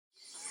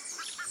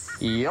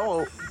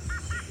Yo,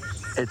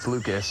 it's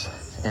Lucas,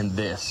 and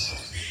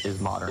this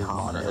is Modern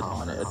Hominid.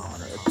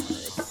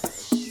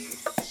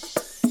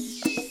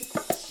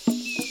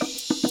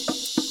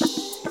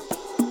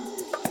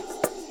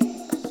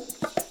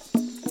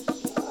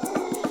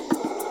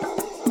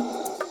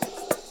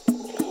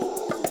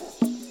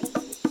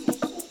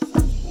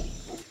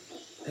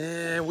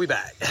 And we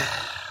back,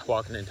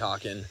 walking and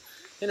talking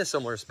in a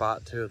similar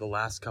spot to the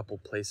last couple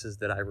places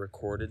that I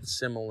recorded.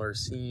 Similar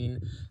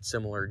scene,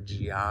 similar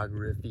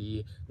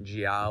geography,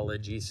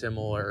 geology,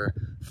 similar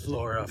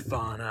flora,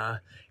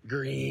 fauna,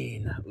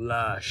 green,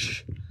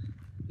 lush,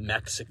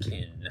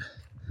 Mexican.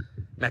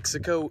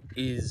 Mexico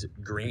is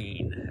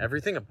green.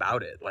 Everything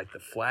about it, like the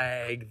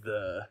flag,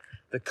 the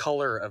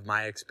color of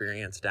my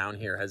experience down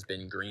here has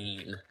been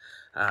green.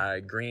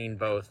 Green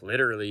both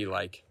literally,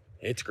 like,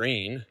 it's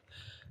green.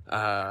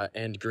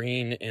 And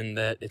green in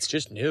that it's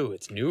just new.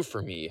 It's new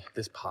for me.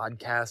 This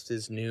podcast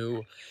is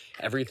new.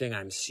 Everything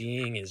I'm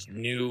seeing is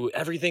new.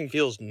 Everything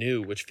feels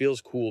new, which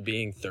feels cool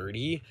being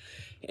 30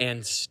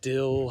 and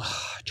still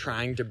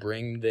trying to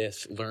bring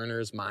this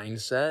learner's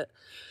mindset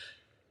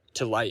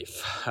to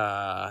life.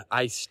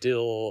 I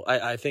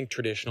think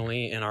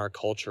traditionally in our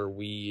culture,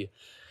 we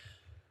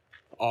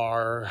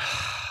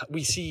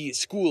see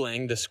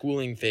schooling, the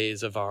schooling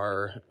phase of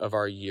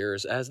our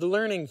years, as the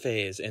learning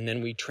phase, and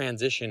then we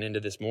transition into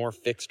this more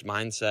fixed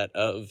mindset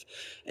of,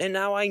 and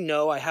now I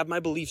know I have my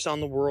beliefs on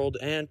the world,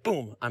 and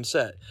boom, I'm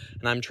set.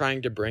 And I'm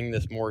trying to bring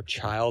this more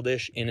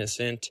childish,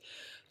 innocent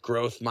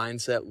growth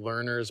mindset,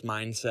 learner's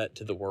mindset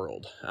to the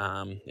world.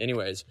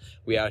 Anyways,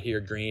 we out here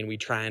green, we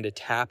trying to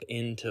tap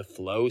into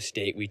flow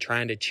state, we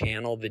trying to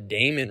channel the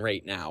daemon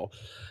right now,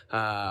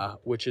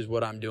 which is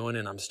what I'm doing,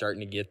 and I'm starting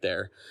to get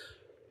there.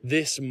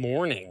 This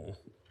morning,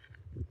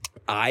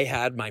 I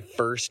had my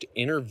first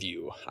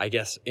interview. I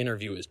guess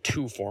interview is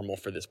too formal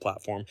for this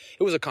platform.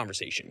 It was a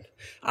conversation.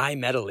 I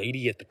met a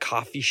lady at the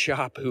coffee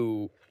shop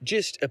who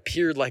just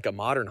appeared like a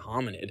modern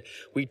hominid.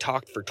 We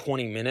talked for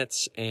 20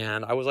 minutes,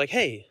 and I was like,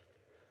 hey,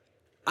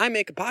 I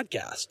make a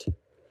podcast.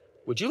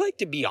 Would you like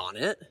to be on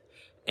it?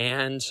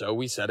 And so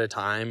we set a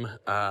time,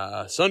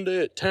 Sunday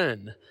at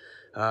 10.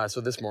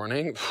 So this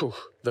morning,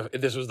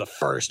 this was the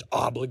first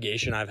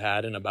obligation I've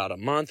had in about a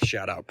month.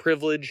 Shout out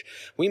privilege.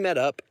 We met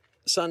up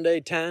Sunday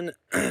 10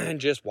 and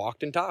just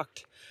walked and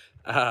talked,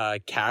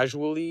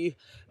 casually,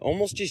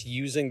 almost just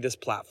using this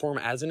platform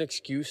as an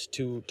excuse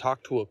to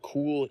talk to a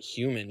cool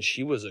human.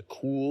 She was a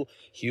cool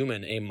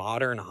human, a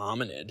modern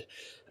hominid.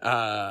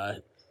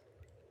 I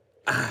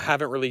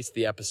haven't released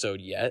the episode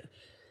yet.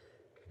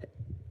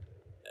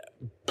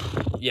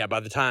 Yeah,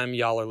 by the time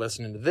y'all are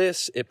listening to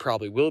this, it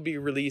probably will be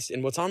released.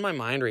 And what's on my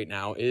mind right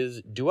now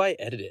is, do I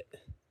edit it?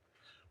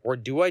 Or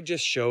do I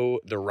just show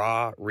the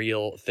raw,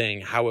 real thing,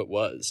 how it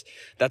was?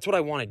 That's what I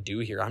want to do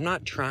here. I'm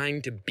not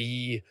trying to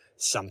be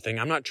something.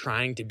 I'm not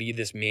trying to be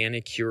this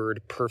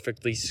manicured,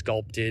 perfectly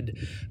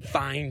sculpted,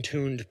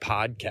 fine-tuned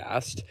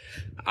podcast.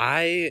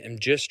 I am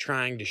just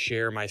trying to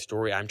share my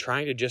story. I'm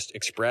trying to just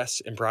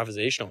express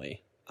improvisationally.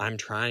 I'm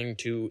trying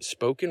to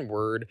spoken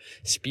word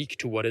speak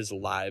to what is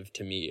alive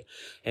to me.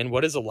 And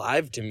what is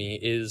alive to me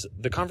is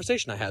the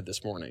conversation I had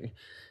this morning.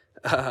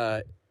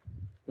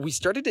 We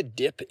started to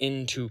dip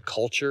into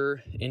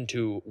culture,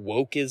 into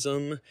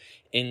wokeism,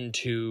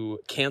 into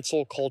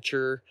cancel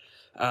culture.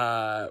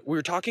 We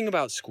were talking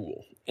about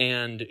school,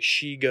 and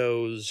she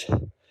goes,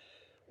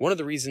 one of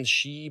the reasons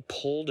she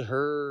pulled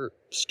her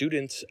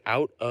students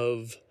out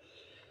of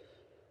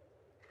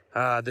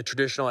the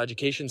traditional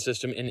education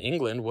system in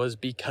England was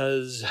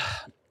because,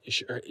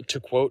 to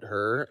quote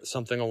her,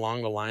 something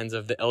along the lines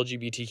of the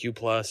LGBTQ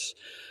plus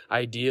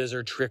ideas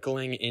are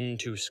trickling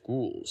into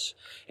schools.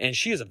 And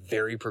she is a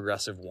very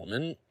progressive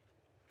woman,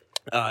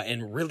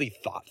 and really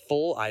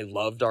thoughtful. I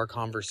loved our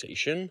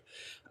conversation.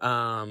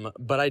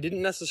 But I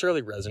didn't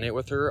necessarily resonate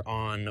with her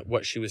on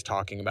what she was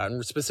talking about.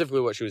 And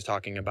specifically what she was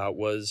talking about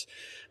was,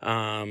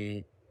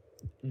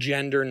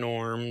 gender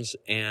norms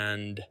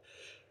and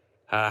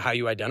how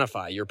you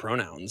identify your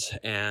pronouns.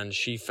 And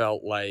she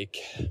felt like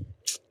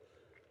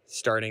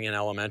starting in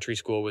elementary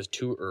school was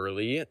too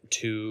early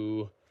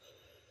to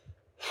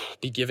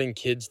be giving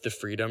kids the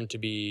freedom to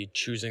be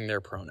choosing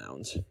their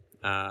pronouns.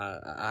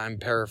 I'm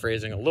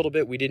paraphrasing a little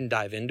bit. We didn't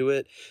dive into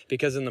it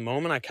because in the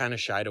moment I kind of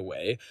shied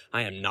away.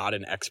 I am not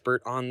an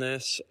expert on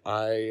this.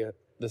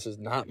 This is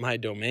not my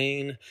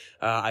domain.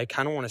 I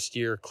kind of want to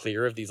steer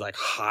clear of these like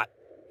hot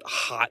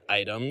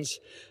items,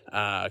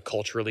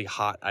 culturally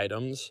hot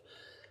items.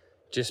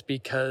 Just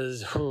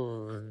because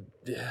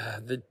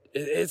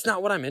it's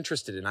not what I'm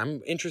interested in.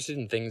 I'm interested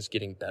in things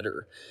getting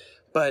better.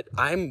 But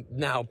I'm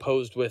now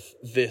posed with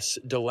this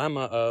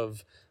dilemma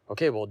of,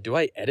 okay, well, do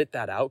I edit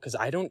that out? Because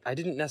I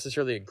didn't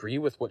necessarily agree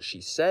with what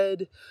she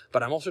said,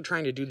 but I'm also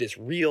trying to do this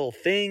real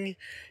thing.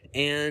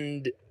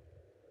 And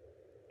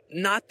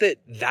not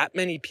that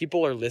many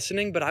people are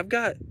listening, but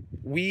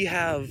we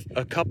have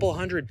a couple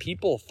hundred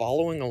people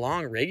following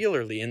along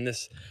regularly in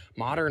this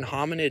modern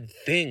hominid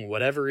thing,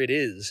 whatever it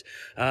is.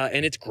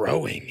 And it's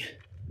growing.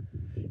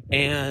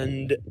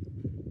 And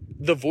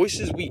the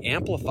voices we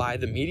amplify,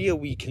 the media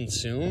we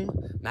consume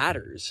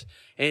matters.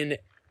 And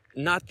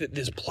not that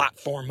this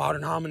platform,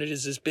 modern hominid,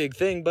 is this big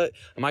thing, but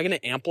am I going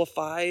to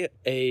amplify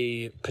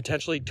a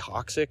potentially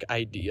toxic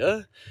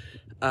idea?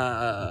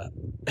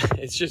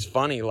 It's just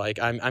funny. Like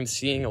I'm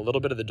seeing a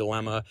little bit of the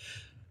dilemma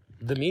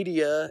the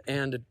media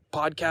and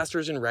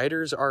podcasters and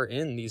writers are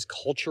in, these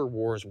culture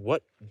wars.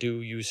 What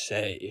do you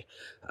say?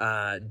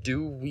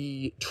 Do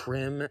we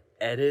trim,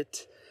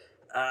 edit,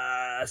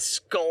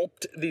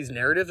 sculpt these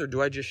narratives, or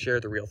do I just share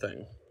the real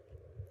thing?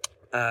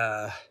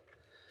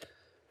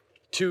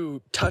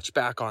 To touch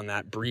back on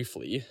that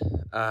briefly,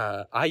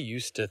 I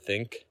used to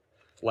think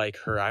like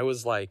her. I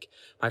was like,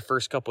 my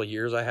first couple of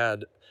years, I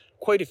had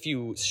quite a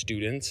few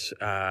students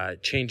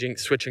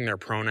switching their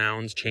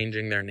pronouns,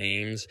 changing their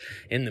names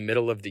in the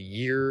middle of the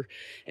year,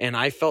 and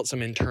I felt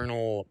some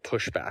internal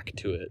pushback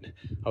to it.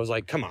 I was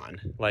like, come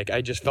on. Like,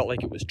 I just felt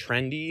like it was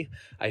trendy.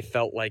 I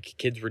felt like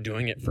kids were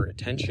doing it for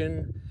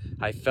attention.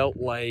 I felt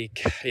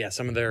like,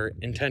 some of their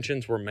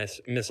intentions were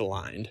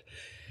misaligned.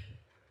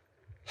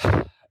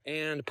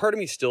 And part of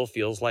me still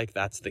feels like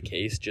that's the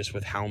case, just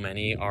with how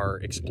many are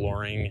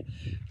exploring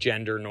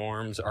gender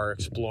norms, are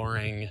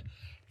exploring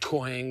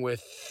toying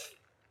with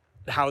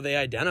how they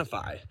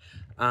identify.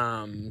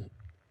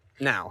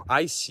 Now,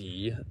 I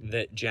see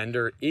that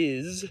gender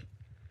is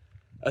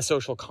a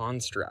social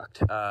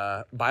construct.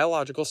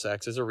 Biological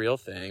sex is a real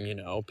thing,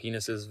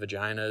 penises,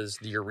 vaginas,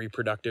 your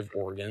reproductive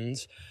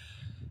organs.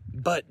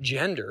 But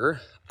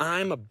gender,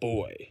 I'm a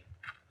boy,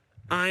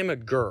 I'm a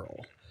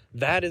girl.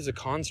 That is a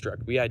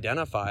construct we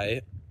identify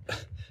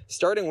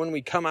starting when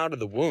we come out of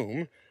the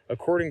womb,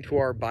 according to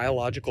our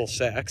biological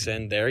sex,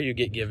 and there you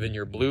get given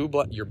your blue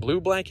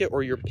blanket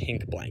or your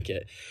pink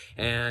blanket,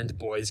 and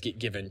boys get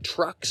given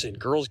trucks and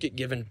girls get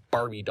given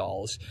Barbie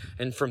dolls,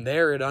 and from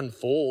there it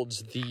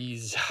unfolds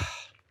these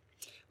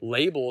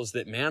labels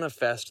that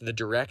manifest the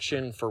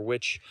direction for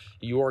which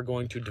you are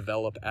going to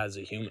develop as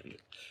a human,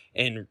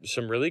 in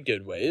some really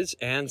good ways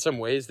and some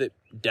ways that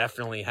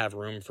definitely have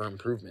room for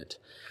improvement.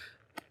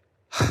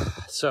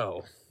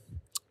 So,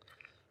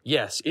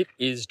 yes, it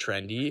is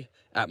trendy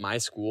at my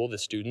school, the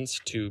students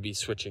to be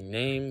switching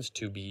names,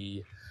 to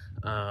be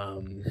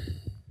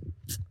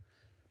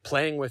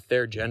playing with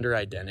their gender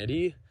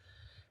identity.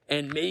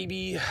 And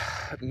maybe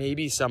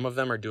some of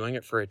them are doing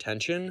it for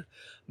attention,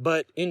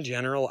 but in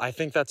general, I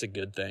think that's a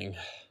good thing.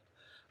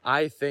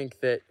 I think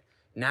that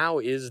now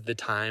is the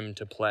time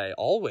to play.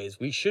 Always,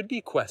 we should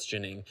be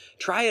questioning.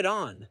 Try it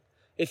on.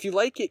 If you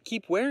like it,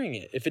 keep wearing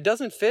it. If it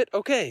doesn't fit,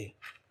 okay,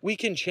 we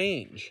can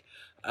change.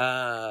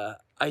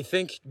 I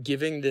think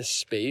giving this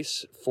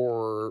space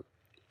for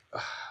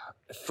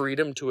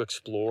freedom to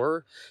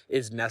explore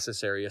is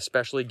necessary,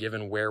 especially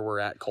given where we're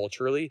at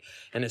culturally,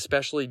 and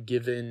especially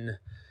given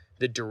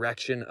the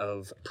direction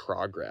of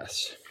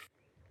progress.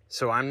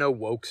 So I'm no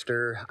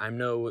wokester, I'm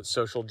no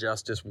social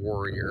justice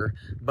warrior,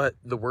 but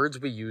the words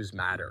we use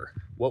matter.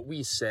 What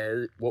we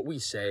say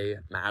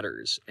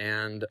matters.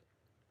 And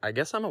I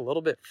guess I'm a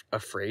little bit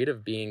afraid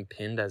of being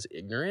pinned as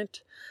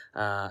ignorant.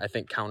 I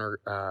think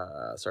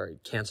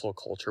cancel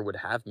culture would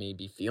have me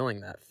be feeling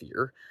that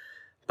fear.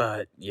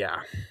 But yeah,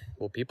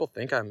 will people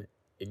think I'm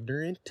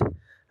ignorant?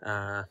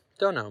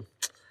 Don't know.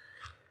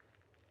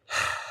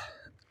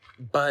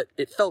 But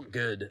it felt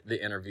good,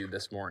 the interview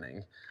this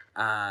morning.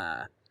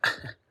 I'm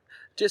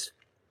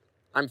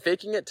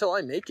faking it till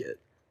I make it.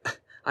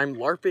 I'm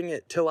LARPing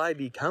it till I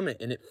become it,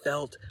 and it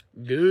felt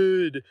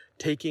good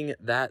taking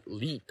that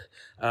leap.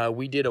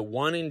 We did a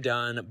one and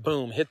done,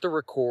 boom, hit the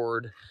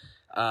record,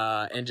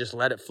 and just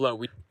let it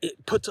flow.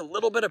 It puts a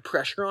little bit of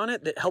pressure on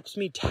it that helps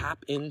me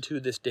tap into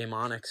this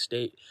demonic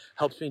state,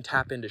 helps me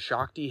tap into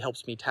Shakti,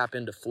 helps me tap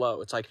into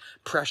flow. It's like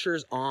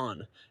pressure's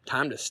on.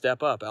 Time to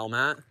step up,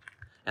 Elmat.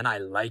 And I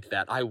like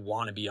that. I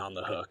want to be on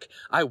the hook.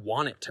 I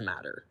want it to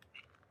matter.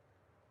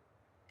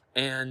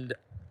 And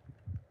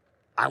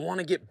I want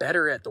to get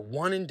better at the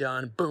one and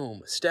done,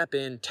 boom, step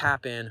in,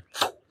 tap in,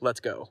 let's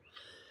go.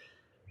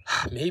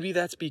 Maybe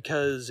that's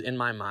because in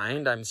my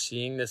mind, I'm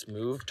seeing this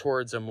move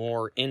towards a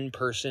more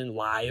in-person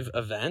live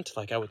event.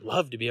 Like I would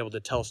love to be able to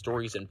tell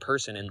stories in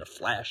person, in the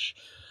flesh.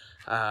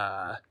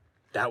 That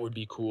would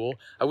be cool.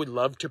 I would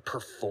love to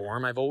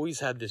perform. I've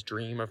always had this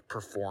dream of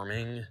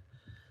performing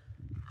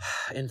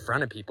in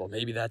front of people.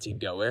 Maybe that's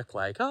egoic,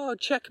 like, oh,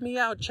 check me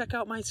out, check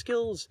out my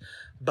skills.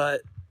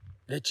 But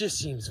it just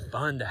seems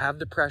fun to have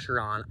the pressure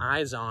on,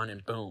 eyes on,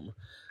 and boom.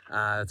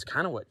 It's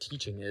kind of what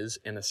teaching is,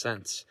 in a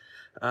sense.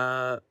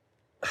 Or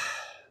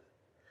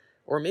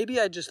maybe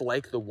I just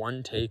like the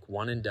one take,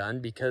 one and done,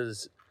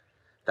 because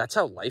that's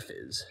how life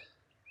is.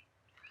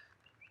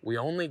 We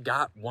only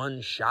got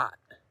one shot.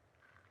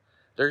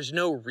 There's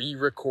no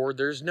re-record,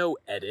 there's no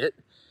edit.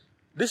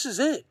 This is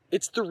it.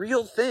 It's the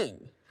real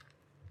thing.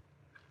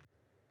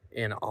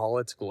 In all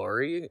its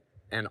glory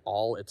and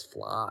all its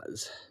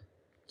flaws.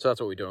 So that's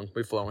what we're doing.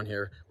 We flow in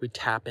here. We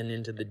tapping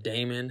into the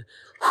daemon.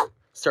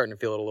 Starting to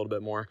feel it a little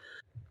bit more.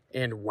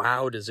 And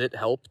wow, does it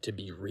help to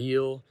be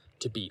real,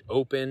 to be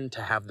open,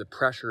 to have the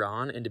pressure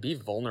on, and to be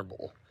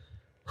vulnerable.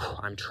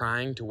 I'm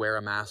trying to wear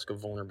a mask of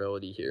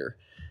vulnerability here.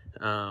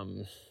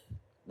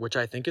 which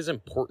I think is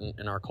important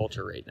in our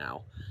culture right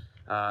now,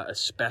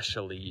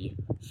 especially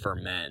for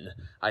men.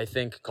 I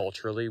think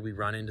culturally we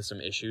run into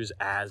some issues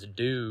as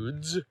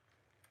dudes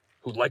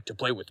who like to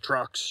play with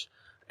trucks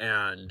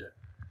and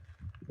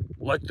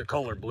like the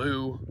color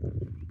blue.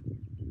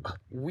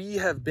 We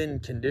have been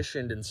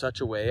conditioned in such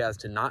a way as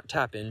to not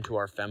tap into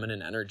our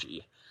feminine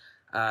energy,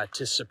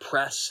 to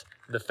suppress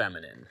the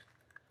feminine,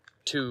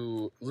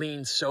 to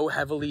lean so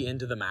heavily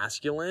into the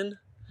masculine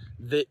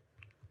that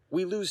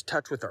we lose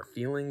touch with our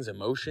feelings,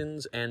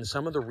 emotions, and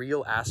some of the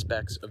real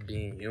aspects of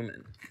being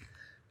human.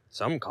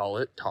 Some call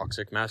it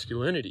toxic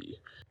masculinity.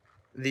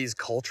 These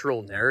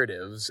cultural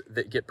narratives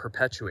that get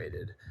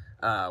perpetuated.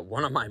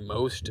 One of my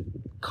most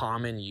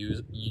common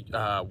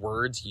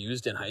words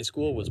used in high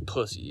school was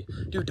pussy.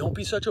 Dude, don't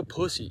be such a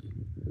pussy.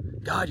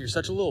 God, you're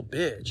such a little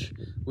bitch.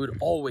 We would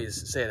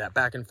always say that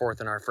back and forth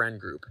in our friend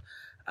group.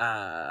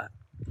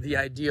 The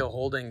idea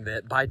holding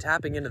that by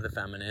tapping into the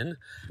feminine,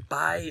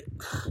 by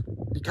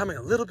becoming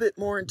a little bit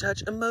more in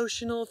touch,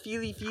 emotional,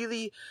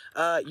 feely,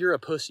 you're a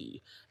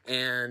pussy.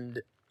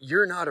 And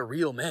you're not a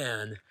real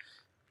man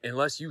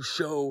unless you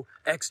show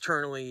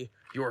externally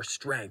your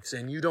strengths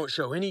and you don't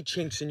show any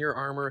chinks in your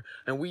armor.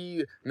 And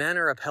we men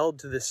are upheld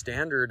to this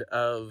standard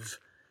of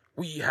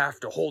we have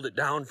to hold it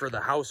down for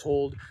the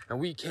household and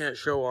we can't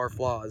show our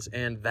flaws.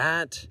 And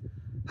that,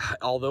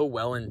 although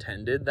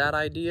well-intended, that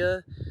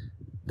idea,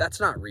 that's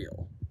not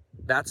real.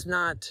 That's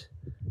not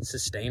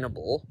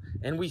sustainable.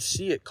 And we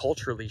see it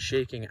culturally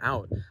shaking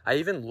out. I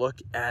even look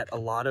at a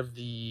lot of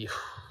the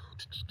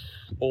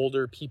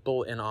older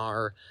people in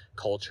our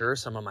culture,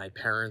 some of my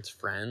parents'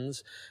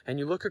 friends, and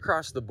you look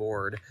across the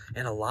board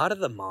and a lot of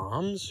the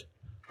moms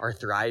are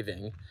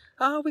thriving.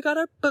 Oh, we got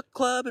our book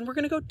club and we're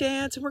going to go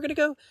dance and we're going to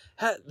go.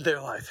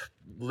 They're like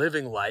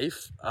living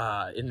life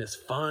in this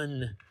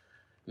fun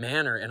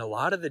manner. And a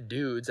lot of the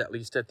dudes, at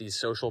least at these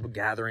social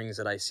gatherings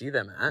that I see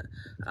them at,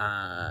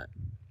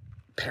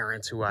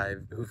 parents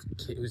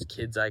whose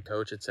kids I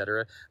coach,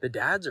 etc., the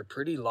dads are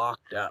pretty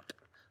locked up,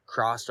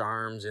 crossed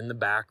arms in the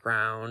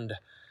background,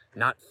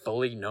 not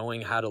fully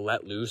knowing how to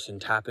let loose and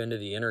tap into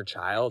the inner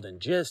child and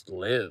just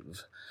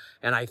live.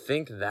 And I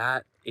think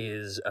that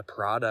is a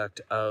product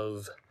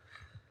of,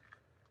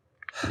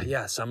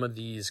 some of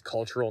these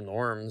cultural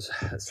norms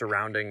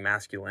surrounding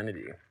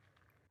masculinity.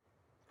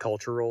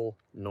 Cultural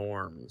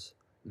norms,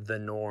 the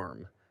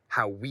norm,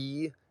 how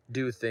we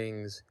do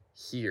things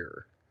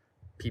here.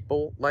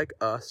 People like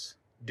us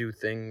do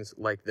things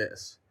like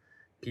this.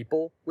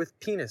 People with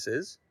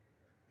penises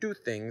do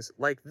things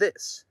like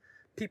this.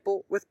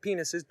 People with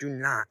penises do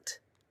not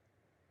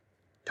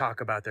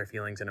talk about their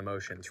feelings and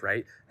emotions,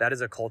 right? That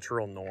is a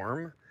cultural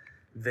norm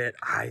that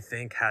I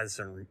think has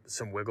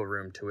some wiggle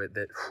room to it,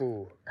 that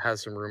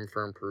has some room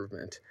for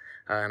improvement.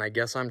 And I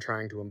guess I'm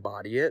trying to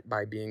embody it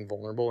by being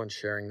vulnerable and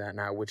sharing that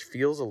now, which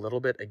feels a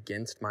little bit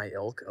against my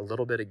ilk, a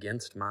little bit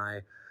against my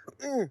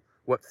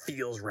what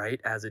feels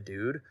right as a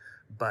dude.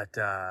 But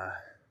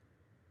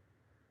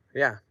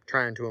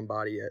trying to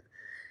embody it.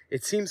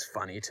 It seems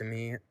funny to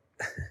me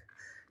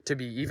to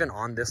be even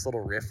on this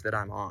little riff that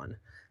I'm on.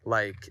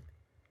 Like,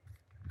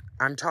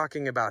 I'm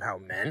talking about how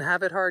men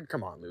have it hard.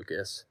 Come on,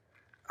 Lucas.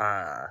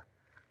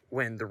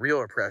 When the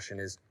real oppression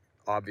is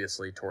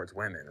obviously towards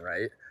women,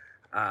 right?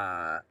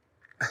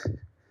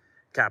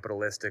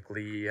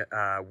 Capitalistically,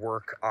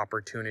 work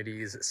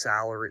opportunities,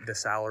 the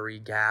salary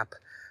gap,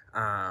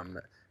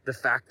 the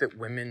fact that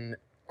women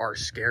are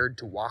scared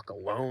to walk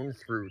alone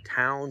through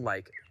town.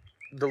 Like,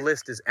 the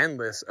list is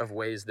endless of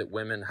ways that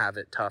women have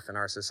it tough in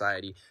our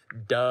society.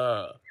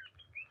 Duh.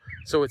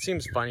 So it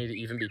seems funny to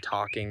even be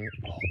talking.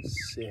 Oh,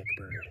 sick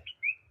bird.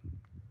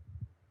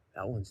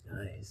 That one's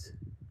nice.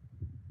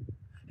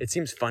 It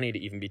seems funny to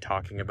even be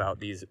talking about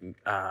these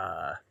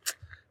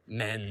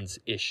men's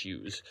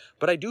issues.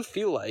 But I do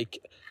feel like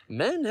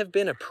men have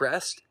been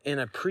oppressed in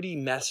a pretty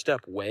messed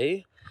up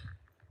way.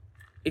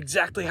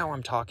 Exactly how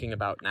I'm talking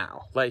about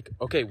now. Like,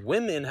 okay,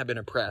 women have been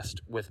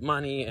oppressed with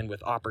money and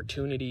with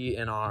opportunity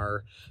in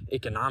our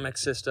economic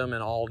system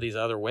and all these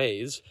other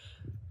ways.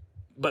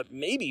 But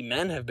maybe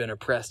men have been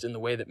oppressed in the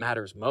way that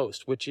matters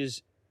most, which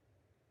is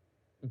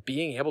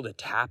being able to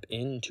tap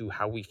into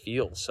how we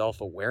feel,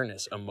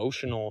 self-awareness,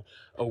 emotional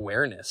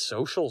awareness,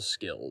 social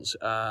skills.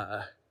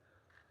 And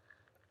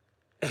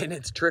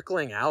it's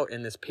trickling out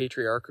in this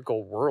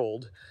patriarchal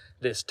world,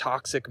 this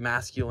toxic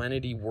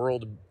masculinity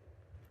world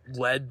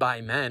led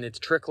by men. It's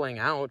trickling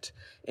out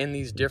in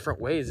these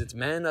different ways. It's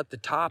men at the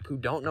top who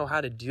don't know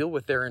how to deal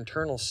with their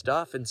internal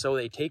stuff, and so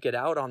they take it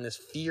out on this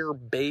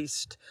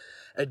fear-based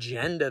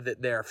agenda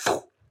that they're,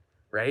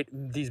 right?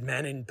 These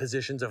men in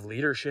positions of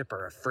leadership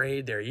are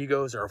afraid, their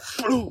egos are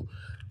flung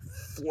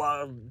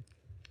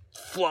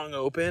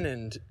open,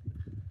 and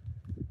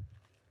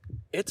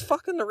it's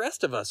fucking the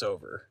rest of us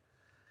over.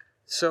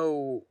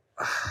 So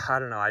I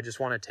don't know, I just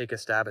want to take a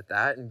stab at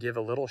that and give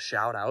a little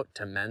shout out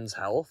to men's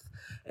health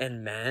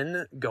and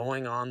men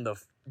going on the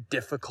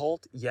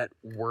difficult yet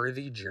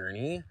worthy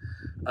journey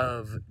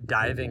of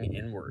diving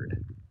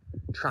inward,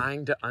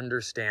 trying to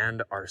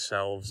understand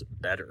ourselves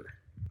better.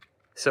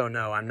 So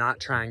no, I'm not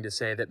trying to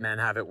say that men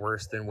have it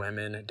worse than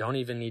women. Don't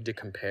even need to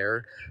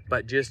compare,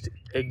 but just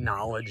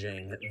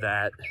acknowledging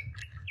that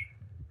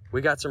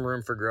we got some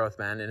room for growth,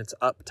 man, and it's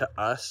up to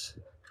us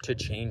to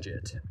change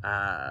it.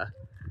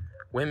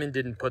 Women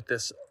didn't put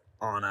this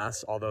on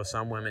us, although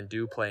some women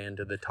do play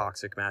into the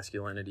toxic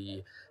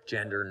masculinity,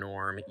 gender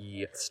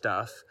norm-y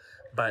stuff.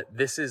 But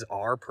this is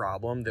our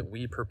problem that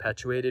we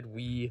perpetuated,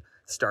 we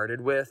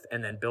started with,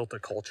 and then built a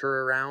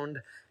culture around,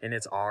 and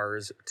it's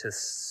ours to,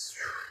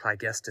 I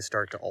guess, to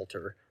start to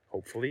alter,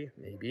 hopefully,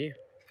 maybe.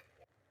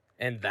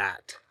 And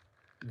that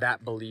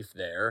belief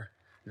there,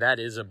 that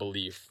is a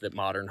belief that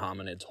modern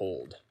hominids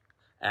hold.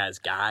 As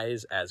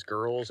guys, as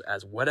girls,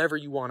 as whatever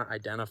you want to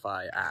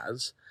identify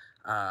as,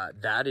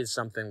 that is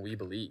something we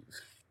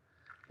believe.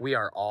 We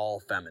are all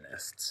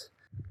feminists.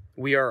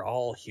 We are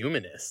all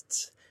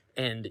humanists.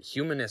 And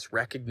humanists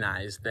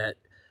recognize that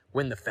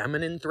when the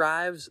feminine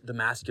thrives, the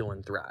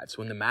masculine thrives.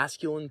 When the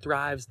masculine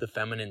thrives, the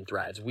feminine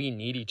thrives. We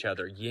need each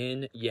other.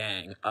 Yin,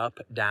 yang, up,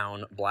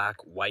 down, black,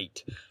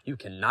 white. You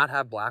cannot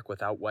have black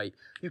without white.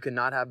 You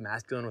cannot have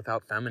masculine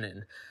without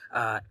feminine.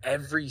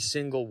 Every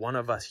single one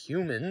of us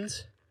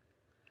humans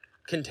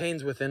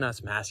contains within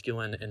us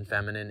masculine and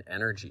feminine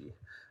energy.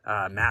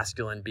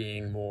 Masculine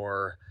being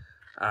more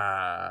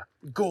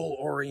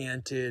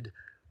goal-oriented,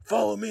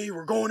 follow me,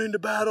 we're going into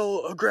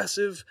battle,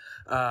 aggressive,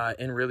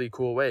 in really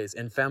cool ways.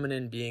 And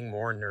feminine being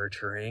more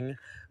nurturing,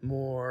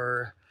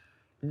 more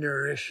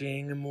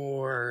nourishing,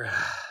 more,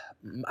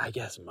 I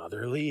guess,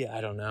 motherly,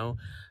 I don't know.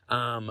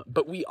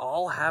 But we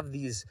all have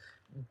these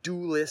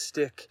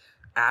dualistic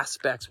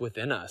aspects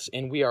within us,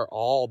 and we are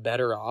all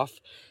better off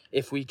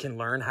if we can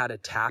learn how to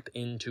tap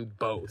into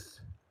both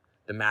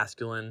the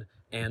masculine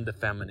and the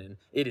feminine.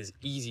 It is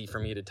easy for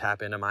me to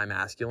tap into my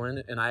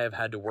masculine, and I have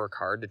had to work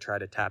hard to try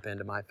to tap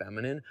into my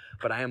feminine,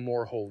 but I am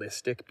more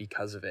holistic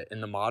because of it.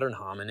 And the modern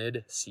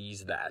hominid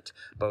sees that,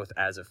 both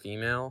as a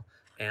female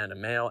and a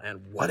male,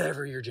 and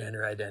whatever your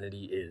gender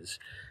identity is,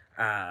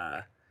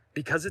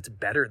 because it's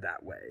better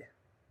that way.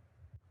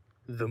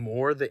 The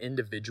more the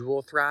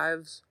individual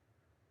thrives,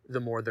 the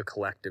more the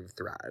collective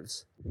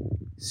thrives.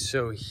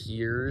 So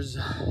here's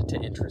to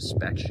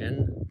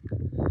introspection.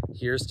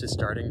 Here's to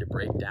starting to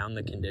break down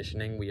the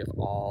conditioning we have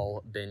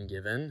all been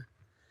given.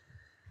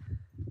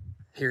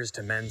 Here's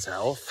to men's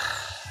health.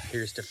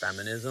 Here's to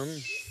feminism.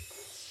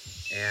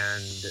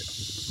 And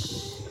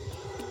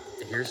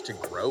here's to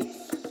growth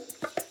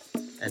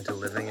and to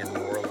living in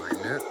more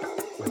alignment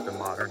with the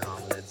modern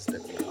hominids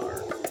that